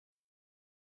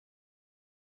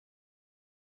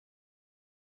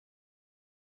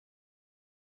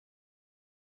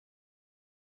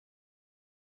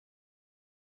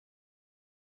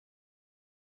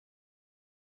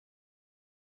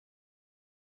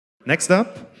Next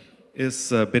up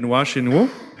is Benoit Chesneau.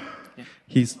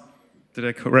 Did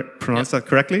I pronounce that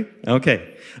correctly?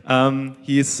 Okay.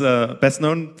 He's best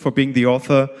known for being the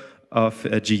author of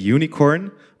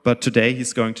G-Unicorn, but today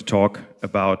he's going to talk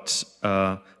about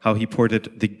how he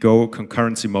ported the Go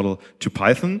concurrency model to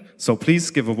Python. So please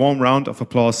give a warm round of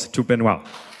applause to Benoit.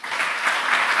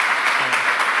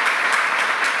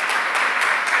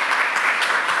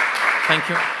 Thank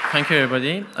you. Thank you,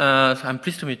 everybody. I'm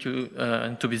pleased to meet you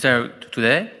and to be there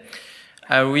today.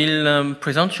 I will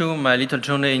present you my little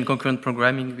journey in concurrent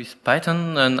programming with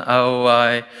Python and how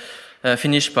I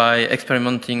finished by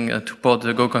experimenting to port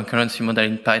the Go concurrency model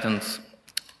in Python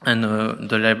and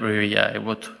the library I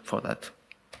wrote for that.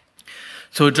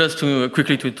 So just to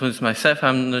quickly to introduce myself,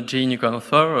 I'm the G-Unicorn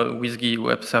author, a WSGI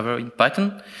web server in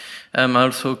Python. I'm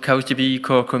also CouchDB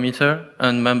core committer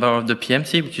and member of the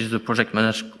PMC, which is the project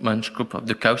management group of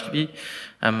the CouchDB.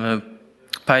 I'm a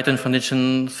Python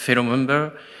Foundation fellow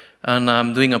member, and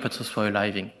I'm doing open source for a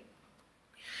living.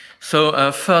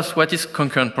 So first, what is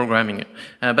concurrent programming?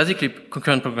 Basically,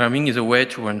 concurrent programming is a way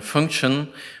to run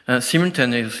function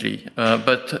simultaneously,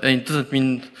 but it doesn't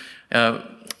mean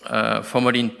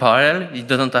formally in parallel. It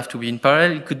doesn't have to be in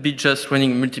parallel. It could be just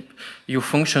running your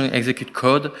function execute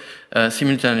code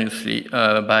simultaneously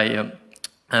by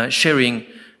sharing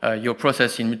your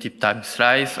process in multiple time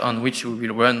slices on which you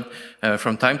will run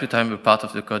from time to time a part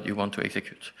of the code you want to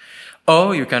execute.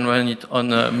 Or you can run it on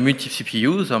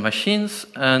multi-CPUs or machines,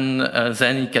 and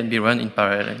then it can be run in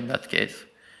parallel in that case.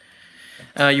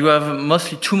 You have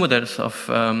mostly two models of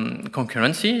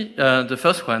concurrency. The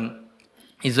first one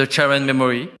is the shared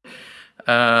memory,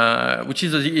 which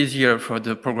is easier for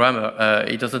the programmer.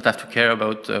 He doesn't have to care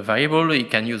about a variable. He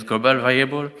can use global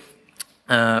variable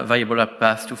are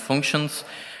passed to functions,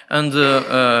 and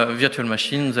the virtual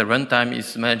machine, the runtime,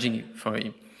 is managing it for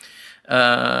him.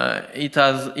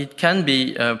 It can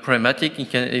be problematic.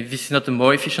 This is not a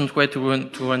more efficient way to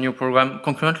run your program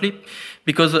concurrently,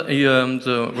 because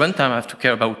the runtime has to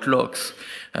care about logs.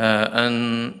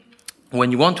 And when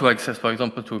you want to access, for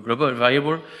example, to a global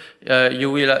variable,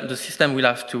 the system will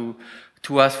have to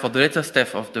ask for the latest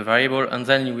step of the variable, and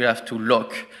then you will have to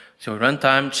lock. So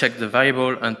runtime, check the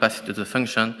variable, and pass it to the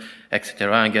function,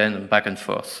 etc. Again, back and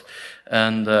forth.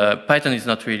 And Python is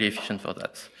not really efficient for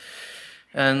that.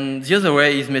 And the other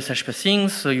way is message passing.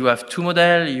 So you have two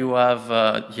models. You have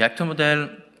the actor model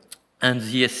and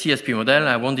the CSP model.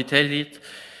 I won't detail it.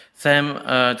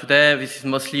 Today, this is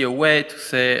mostly a way to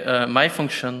say my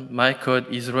function, my code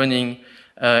is running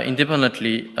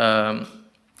independently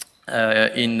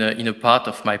in a part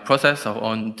of my process or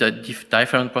on the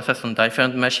different process on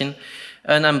different machine,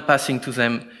 and I'm passing to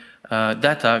them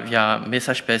data via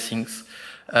message passings.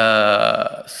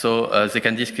 So they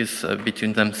can discuss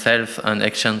between themselves and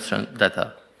exchange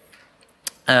data.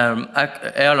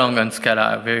 Erlang and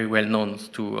Scala are very well known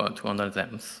to handle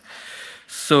them.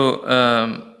 So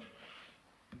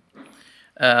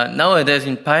nowadays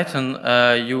in Python,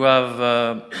 you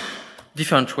have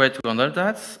different ways to handle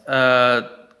that.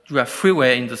 You have three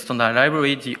ways in the standard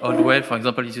library. The old way, for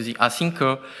example, is using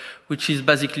asyncore, which is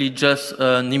basically just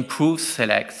an improved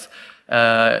select.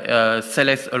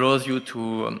 Select allows you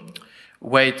to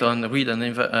wait on read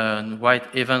and write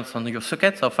events on your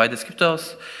sockets or file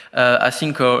descriptors.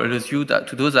 Asyncore allows you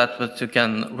to do that, but you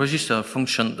can register a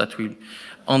function that will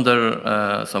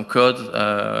handle some code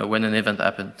when an event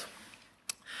happens.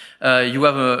 You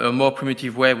have a more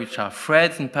primitive way, which are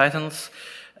threads in Python.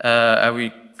 I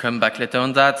will come back later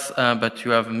on that, but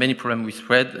you have many problems with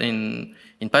threads. In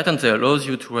Python, they allows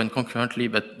you to run concurrently,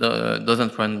 but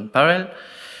doesn't run in parallel,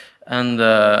 and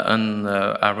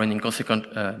are running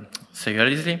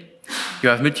serially. You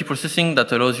have multiprocessing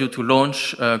that allows you to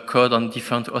launch code on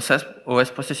different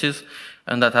OS processes,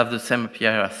 and that have the same API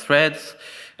as threads.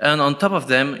 And on top of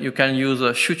them, you can use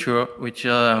a future, which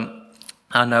are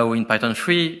now in Python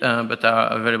 3, but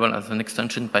are available as an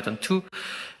extension in Python 2,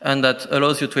 and that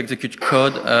allows you to execute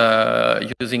code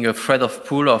using a thread of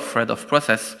pool or thread of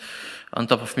process on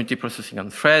top of multiprocessing on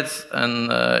threads,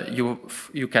 and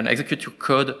you can execute your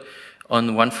code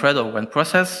on one thread or one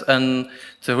process, and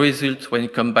the result, when you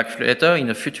come back later in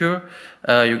the future,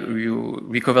 you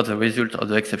recover the result of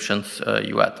the exceptions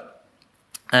you had.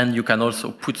 And you can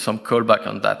also put some callback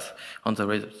on that, on the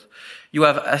results. You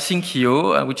have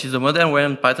asyncio, which is a modern way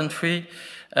in Python 3,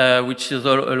 which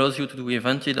allows you to do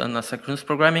evented and asynchronous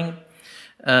programming.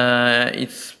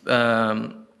 It's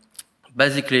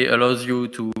basically allows you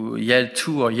to yell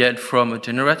to or yell from a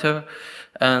generator,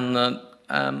 and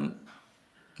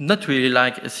not really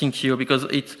like asyncio because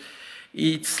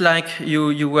It's like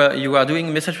you are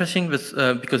doing message passing,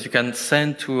 but because you can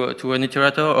send to an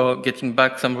iterator or getting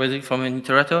back some result from an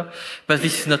iterator. But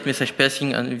this is not message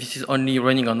passing, and this is only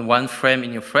running on one frame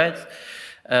in your thread.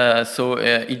 So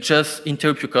it just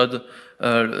interrupts your code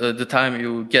the time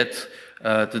you get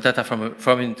the data from an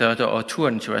iterator or to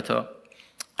an iterator,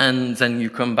 and then you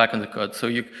come back on the code. So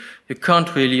you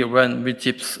can't really run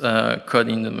multiples code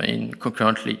in the main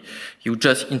concurrently. You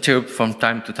just interrupt from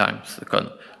time to time the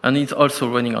code. And it's also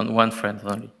running on one thread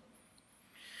only.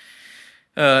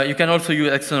 You can also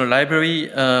use external library.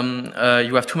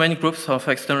 You have too many groups of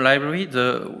external library.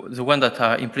 The one that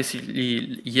are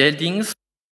implicitly yieldings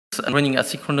and running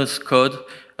asynchronous code,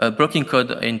 blocking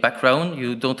code in background.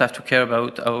 You don't have to care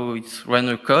about how it's run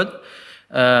your code.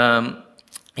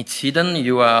 It's hidden.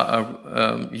 You are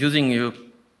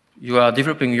you are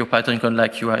developing your Python code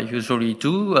like you usually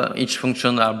do. Each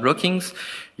function are blockings.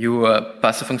 You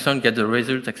pass a function, get the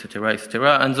result, etc.,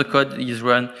 etc., and the code is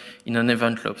run in an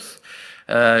event loops.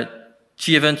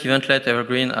 Gevent, eventlet,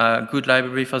 evergreen are good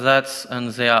library for that, and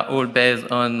they are all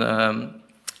based on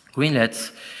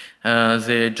greenlets.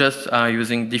 They just are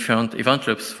using different event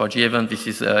loops. For gevent, this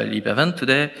is libevent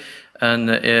today,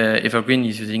 and evergreen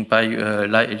is using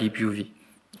libuv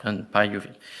and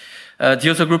pyuv. The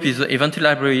other group is the event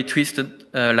library Twisted,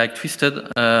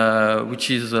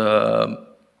 which is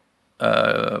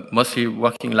mostly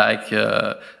working like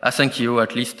asyncio.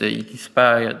 At least it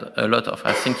inspired a lot of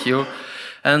asyncio.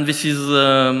 And this is,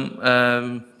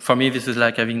 for me, this is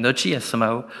like having Node.js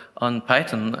somehow on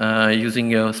Python,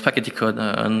 using spaghetti code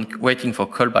and waiting for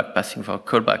callback, passing for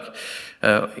callback,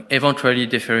 eventually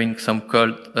deferring some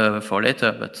code for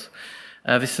later, but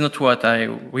this is not what I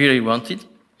really wanted.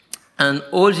 And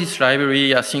all this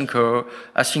library, asyncio,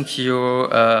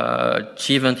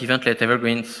 gevent, eventlet,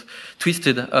 evergreens,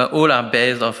 Twisted, all are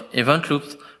based off event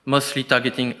loops, mostly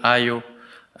targeting I/O,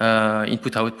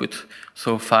 input-output.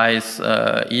 So files,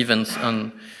 events,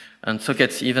 and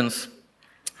sockets events,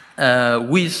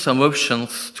 with some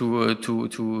options to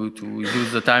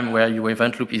use the time where your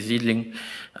event loop is idling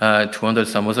to handle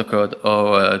some other code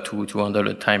or to handle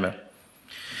a timer.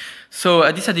 So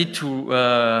I decided to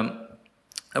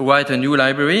write a new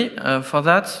library for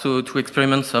that, to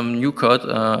experiment some new code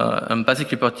and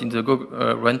basically put in the Go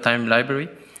runtime library,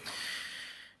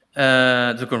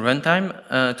 the Go runtime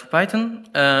to Python.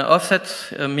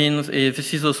 Offset means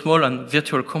this is a small and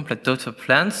virtual complete daughter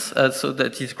plants, so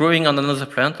that is growing on another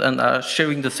plant and are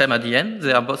sharing the same at the end.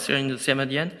 They are both sharing the same at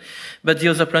the end, but the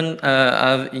other plant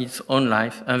have its own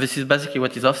life. And this is basically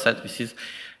what is offset. This is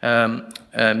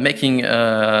making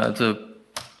the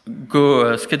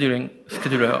Go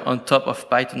scheduler on top of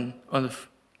Python, on the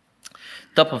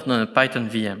top of the Python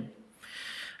VM.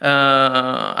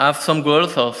 I have some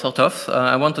goals, or sort of.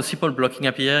 I want a simple blocking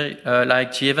API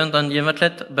like gevent and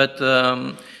eventlet, but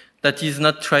that is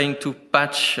not trying to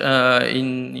patch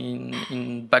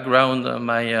in background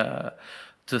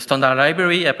the standard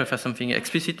library. I prefer something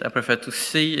explicit. I prefer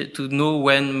to know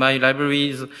when my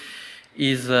library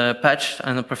is patched,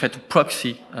 and I prefer to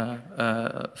proxy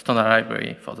standard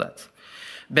library for that.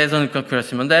 Based on the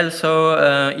concurrency model, so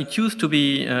it used to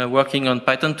be working on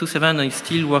Python 2.7 and it's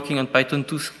still working on Python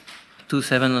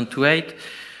 2.7 and 2.8,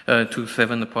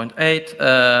 2.7.8,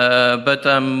 but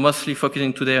I'm mostly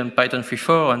focusing today on Python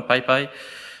 3.4 and PyPy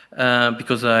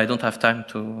because I don't have time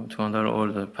to handle all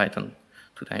the Python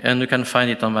today. And you can find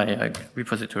it on my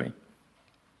repository.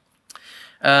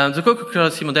 The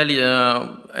concurrency model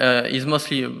is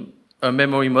mostly a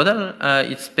memory model.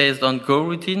 It's based on Go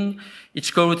routine.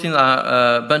 Each Go routine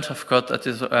are a bunch of code that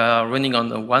is running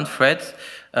on one thread.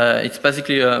 It's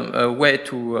basically a way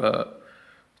to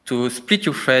split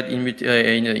your thread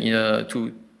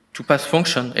to pass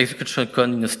function execution code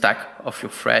in a stack of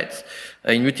your threads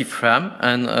in multi-frame.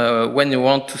 And when you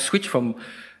want to switch from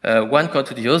one code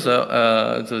to the other,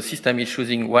 the system is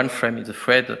choosing one frame in the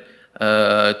thread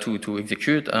to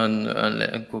execute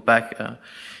and go back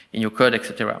in your code,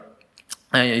 etc.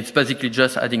 It's basically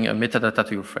just adding a metadata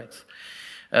to your threads.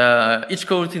 Each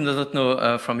coroutine doesn't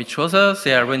know from each other.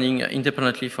 They are running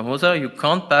independently from other. You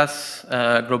can't pass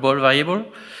global variable.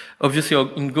 Obviously,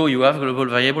 in Go you have global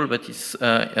variable, but it's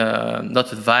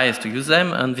not advised to use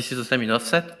them. And this is the same in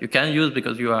offset. You can use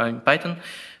because you are in Python,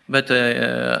 but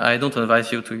I don't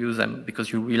advise you to use them because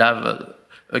you will have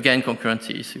again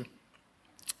concurrency issue.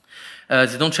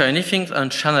 They don't share anything,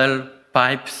 and channel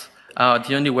pipes are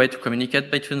the only way to communicate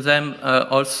between them.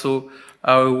 Also,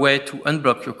 are a way to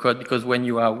unblock your code, because when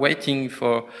you are waiting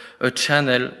for a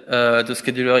channel, the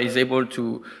scheduler is able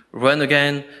to run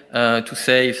again to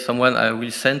say if someone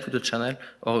will send to the channel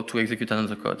or to execute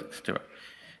another code, etc.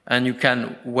 and you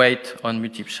can wait on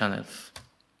multiple channels.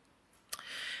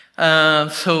 I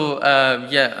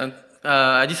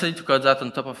decided to code that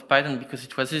on top of Python because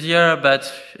it was easier,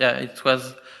 but yeah, it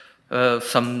was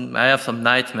I have some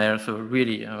nightmares, so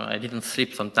really, I didn't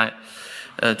sleep sometime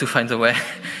to find a way.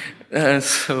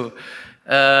 Because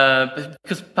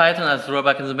Python has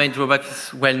drawback, and the main drawback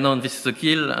is well known. This is the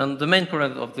GIL, and the main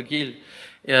problem of the GIL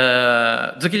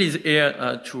is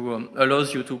here to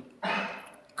allows you to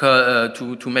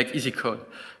make easy code,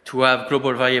 to have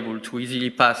global variable, to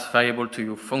easily pass variable to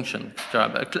your function, etc.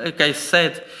 But like I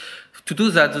said, to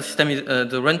do that, the system is,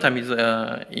 the runtime is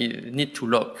need to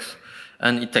lock,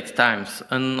 and it takes time.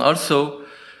 And also,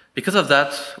 because of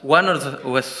that, one of the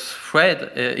OS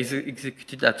thread is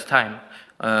executed at a time.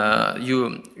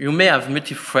 You may have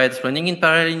multi-threads running in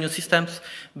parallel in your systems,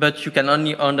 but you can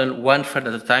only handle one thread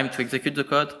at a time to execute the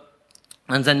code.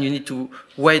 And then you need to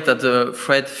wait that the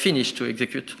thread finish to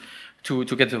execute to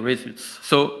get the results.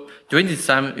 So during this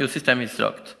time, your system is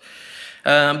locked.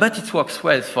 But it works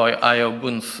well for IO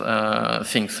bounds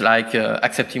things like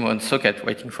accepting one socket,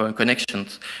 waiting for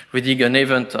connections, reading an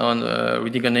event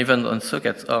on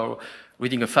sockets, or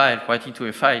reading a file, writing to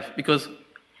a file, because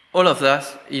all of that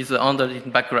is handled in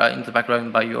the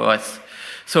background by your OS.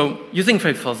 So using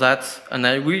Thread for that, and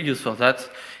I will use for that,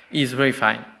 is very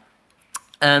fine.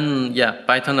 And yeah,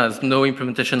 Python has no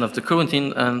implementation of the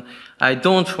coroutine, and I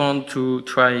don't want to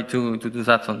try to do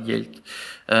that on Yield.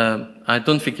 I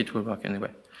don't think it will work anyway.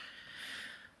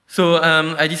 So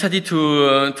I decided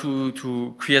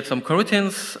to create some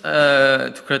coroutines,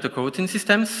 to create a coroutine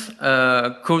systems.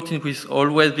 Coroutine will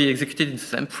always be executed in the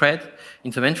same thread,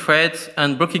 in the main thread,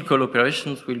 and blocking call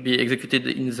operations will be executed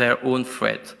in their own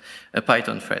thread, a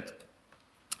Python thread.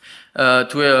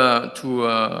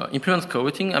 To implement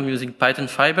coroutine, I'm using Python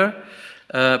Fiber.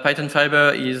 Python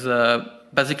Fiber is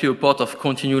basically a port of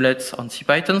continuelets on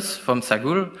CPythons from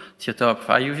Sagul, theater of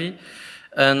IUV.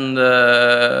 And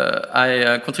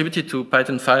I contributed to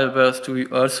Python Fibers to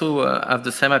also have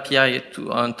the same API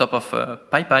on top of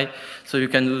PyPy, so you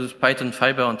can use Python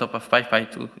Fiber on top of PyPy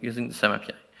too, using the same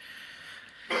API.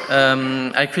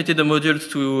 I created the modules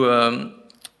to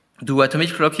do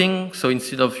atomic locking, so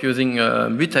instead of using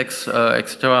mutex,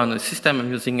 etc. on the system, I'm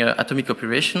using atomic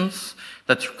operations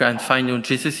that you can find in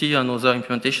GCC and other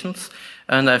implementations,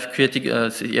 and I've created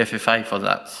the FFI for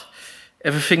that.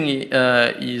 Everything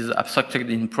is abstracted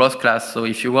in pros class, so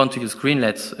if you want to use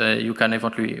greenlets, you can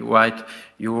eventually write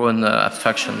your own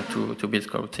abstraction to build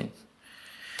coroutines.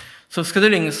 So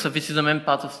scheduling, so this is the main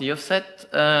part of the offset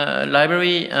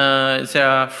library. There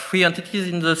are 3 entities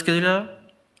in the scheduler.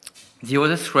 The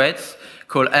other threads,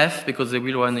 called F, because they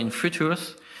will run in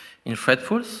futures, in thread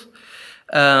pools.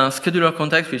 Scheduler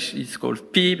context, which is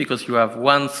called P, because you have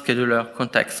one scheduler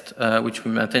context, which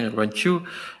we maintain and run queue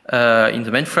in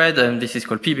the main thread, and this is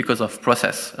called P because of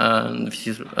process. This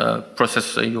is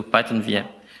process your Python VM.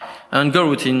 And Go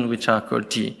routine, which are called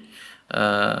G.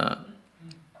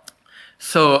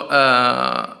 So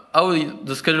how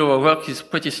the scheduler works is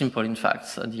pretty simple, in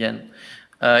fact, at the end.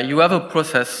 You have a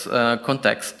process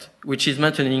context, which is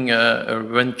maintaining a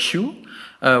run queue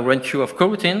of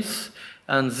coroutines,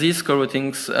 and these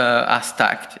coroutines are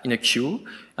stacked in a queue,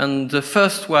 and the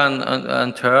first one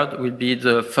entered will be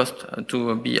the first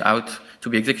to be out to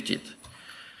be executed.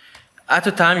 At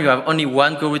a time, you have only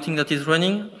one coroutine that is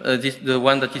running, the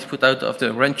one that is put out of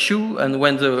the run queue, and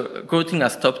when the coroutine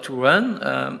has stopped to run,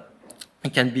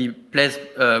 it can be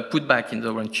put back in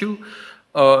the run queue,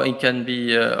 or it can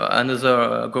be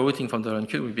another coroutine from the run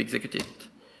queue will be executed.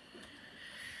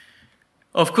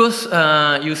 Of course,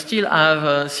 you still have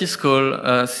a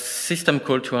syscall, system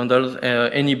call to handle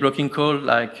any blocking call,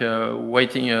 like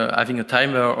waiting, having a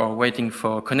timer, or waiting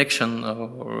for connection,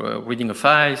 or reading a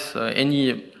file,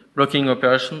 any blocking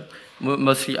operation,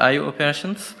 mostly IO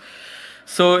operations.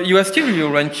 So you have still your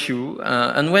run queue,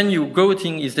 and when your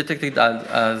coroutine is detected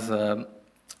as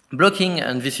blocking,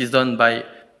 and this is done by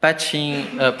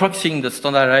proxying the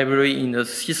standard library in the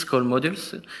syscall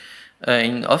modules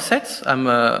in offsets. I'm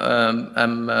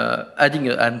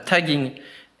tagging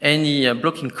any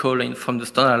blocking call from the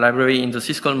standard library in the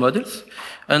syscall modules,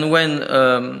 and when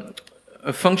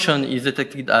a function is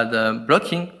detected as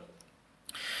blocking,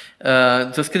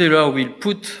 the scheduler will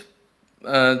put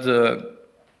the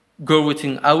go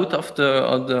routine out of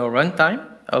the runtime,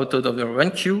 out of the run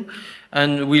queue,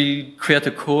 and will create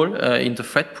a call in the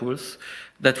thread pools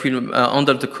that will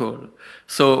handle the call.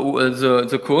 So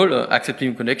the call,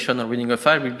 accepting connection or reading a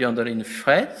file, will be handled in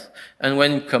threads, and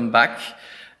when it comes back,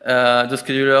 the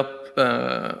scheduler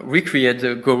recreate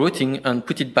the go routine and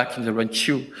put it back in the run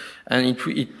queue, and it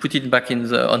put it back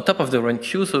on top of the run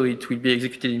queue, so it will be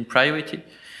executed in priority.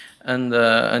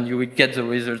 and you will get the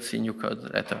results in your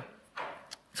code later.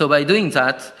 So by doing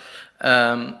that,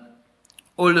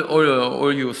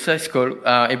 all your CS calls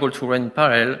are able to run in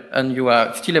parallel, and you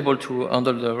are still able to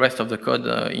handle the rest of the code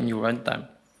in your runtime.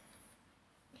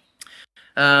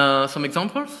 Some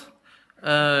examples.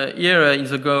 Here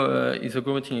is a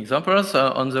Go routing examples.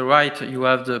 On the right, you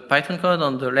have the Python code.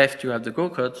 On the left, you have the Go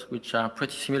code, which are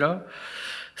pretty similar.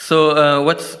 So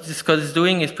what this code is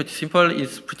doing is pretty simple.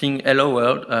 It's putting hello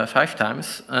world 5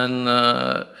 times, and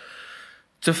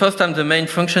the first time the main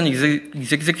function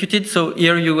is executed. So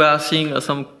here you are seeing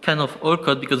some kind of old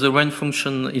code because the run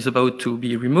function is about to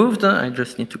be removed. I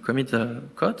just need to commit the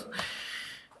code.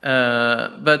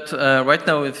 But right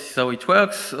now, this is how it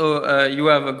works. So you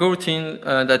have a Go routine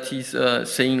that is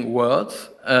saying words,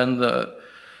 and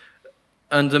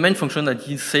the main function that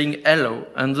is saying hello.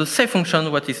 And the save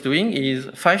function, what it's doing is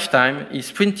 5 times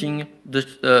is printing the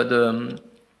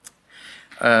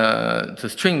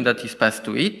string that is passed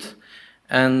to it,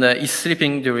 and is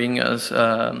sleeping during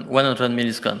 100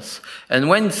 milliseconds. And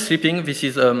when it's sleeping, this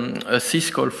is a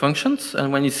syscall functions,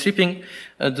 and when it's sleeping,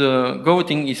 the Go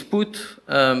routine is put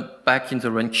back in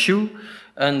the run queue,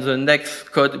 and the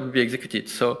next code will be executed.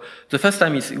 So the first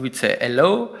time it would say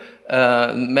hello,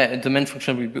 the main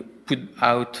function will be put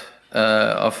out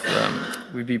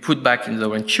will be put back in the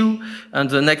run queue, and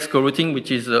the next Go routine,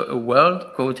 which is a world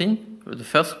Go routine, the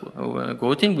first Go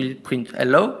routine will print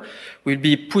hello, will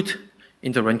be put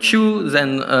in the run queue,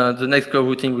 then the next Go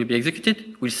routine will be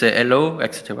executed, will say hello,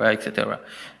 etc.,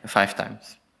 5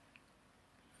 times.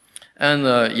 And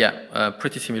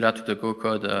pretty similar to the Go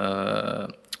code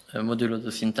modulo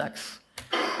the syntax.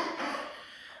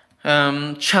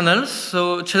 Channels.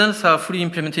 So channels are fully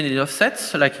implemented in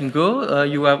offsets, like in Go.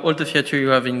 You have all the features you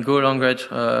have in Go language,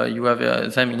 you have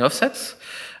them in offsets.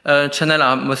 Channels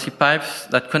are mostly pipes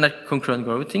that connect concurrent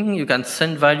Go routing. You can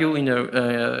send value into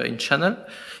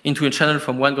a channel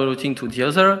from one Go routine to the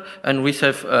other, and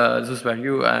receive those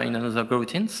values in another Go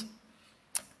routines.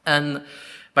 And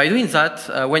by doing that,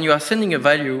 when you are sending a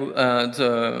value,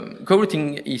 the Go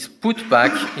routine is put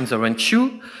back in the run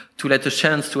queue to let a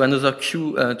chance to another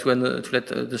queue, to let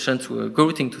the chance to a Go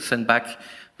routine to send back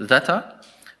the data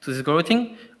to this Go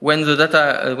routine. When the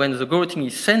Go routine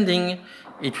is sending,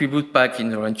 it will boot back in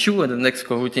the run queue, and the next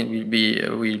Go routine will be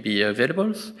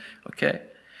available. Okay.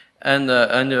 And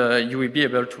you will be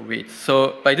able to read.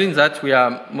 So by doing that, we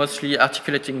are mostly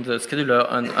articulating the scheduler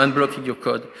and unblocking your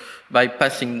code by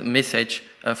passing message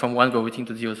from one Go routine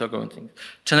to the other Go routine.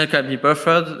 Channel can be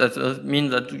buffered. That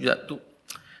means that you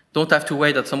don't have to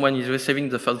wait that someone is receiving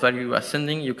the first value you are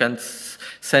sending. You can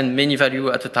send many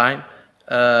values at a time,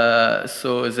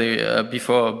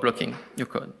 before blocking your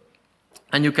code.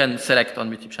 And you can select on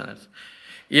multiple channels.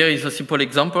 Here is a simple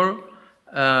example.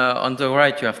 On the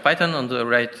right, you have Python. On the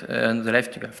right and the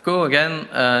left, you have Go again.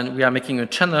 And we are making a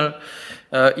channel.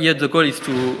 Here, the goal is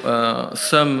to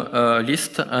sum a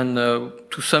list. And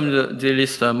to sum the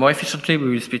list more efficiently, we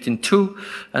will split in 2.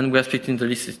 And we are splitting the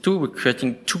list in 2. We're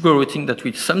creating 2 Go routines that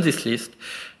will sum this list.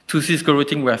 To this Go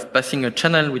routing, we have passing a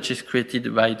channel, which is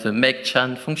created by the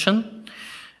makechan function.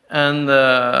 And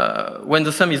when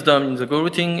the sum is done in the Go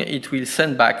routing, it will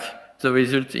send back the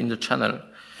result in the channel.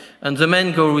 And the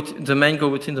main Go routine,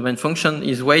 the main function,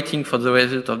 is waiting for the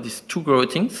result of these 2 Go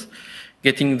routines,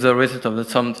 getting the result of the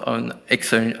sum on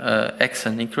X and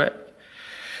Y,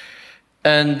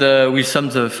 and we sum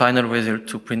the final result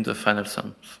to print the final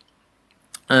sums.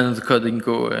 And the code in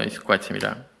Go is quite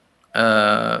similar.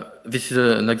 This is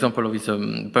an example of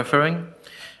buffering,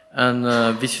 and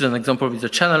this is an example with the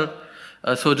channel.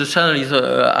 So the channel is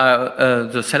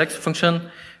the select function,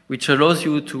 which allows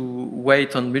you to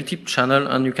wait on multiple channels,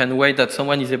 and you can wait that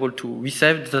someone is able to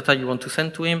receive the data you want to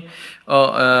send to him,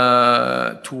 or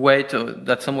to wait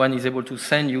that someone is able to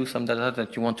send you some data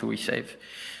that you want to receive.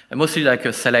 And mostly like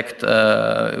a select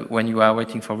when you are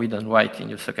waiting for read and write in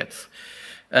your sockets.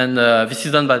 And this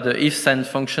is done by the if send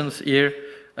functions here,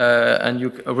 and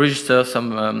you register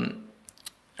some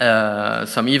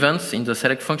events in the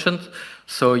select functions.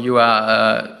 So you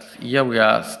are here we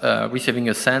are receiving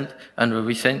a send and a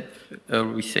receive.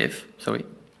 Sorry.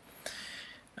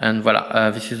 And voila,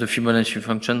 this is the Fibonacci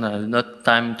function. I have not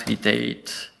time to detail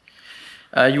it.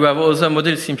 You have other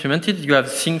models implemented. You have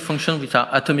sync functions, which are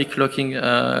atomic locking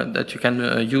that you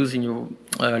can use in your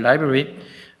library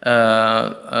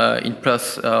in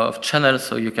plus of channels,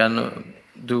 so you can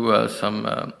do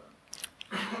some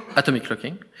atomic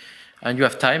locking. And you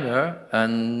have timer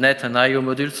and net and I/O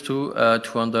modules to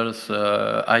handle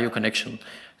the I/O connection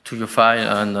to your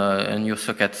file and your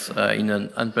sockets in an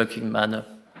unblocking manner.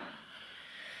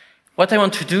 What I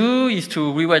want to do is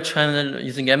to rewrite channel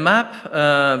using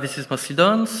mmap. This is mostly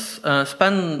done.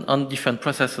 Span on different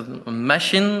processes on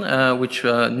machine, which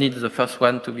needs the first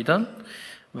one to be done.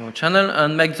 Channel,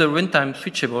 and make the runtime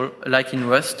switchable, like in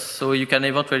Rust. So you can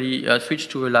eventually switch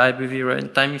to a library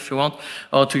runtime if you want,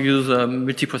 or to use a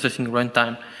multiprocessing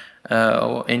runtime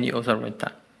or any other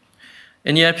runtime.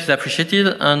 Any help is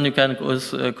appreciated, and you can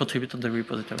also contribute on the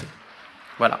repository.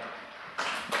 Voilà.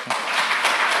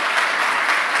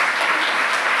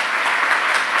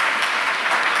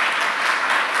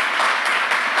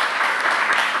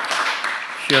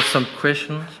 If you have some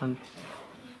questions.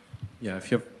 Yeah,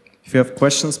 if you have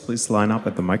questions, please line up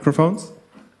at the microphones.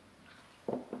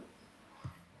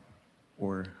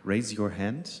 Or raise your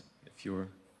hand if you're...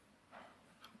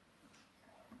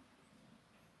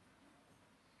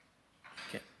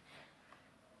 Okay.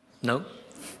 No?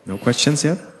 No questions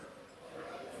yet?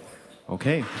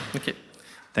 Okay. Okay.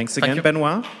 Thanks again, Thank you.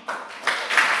 Benoit.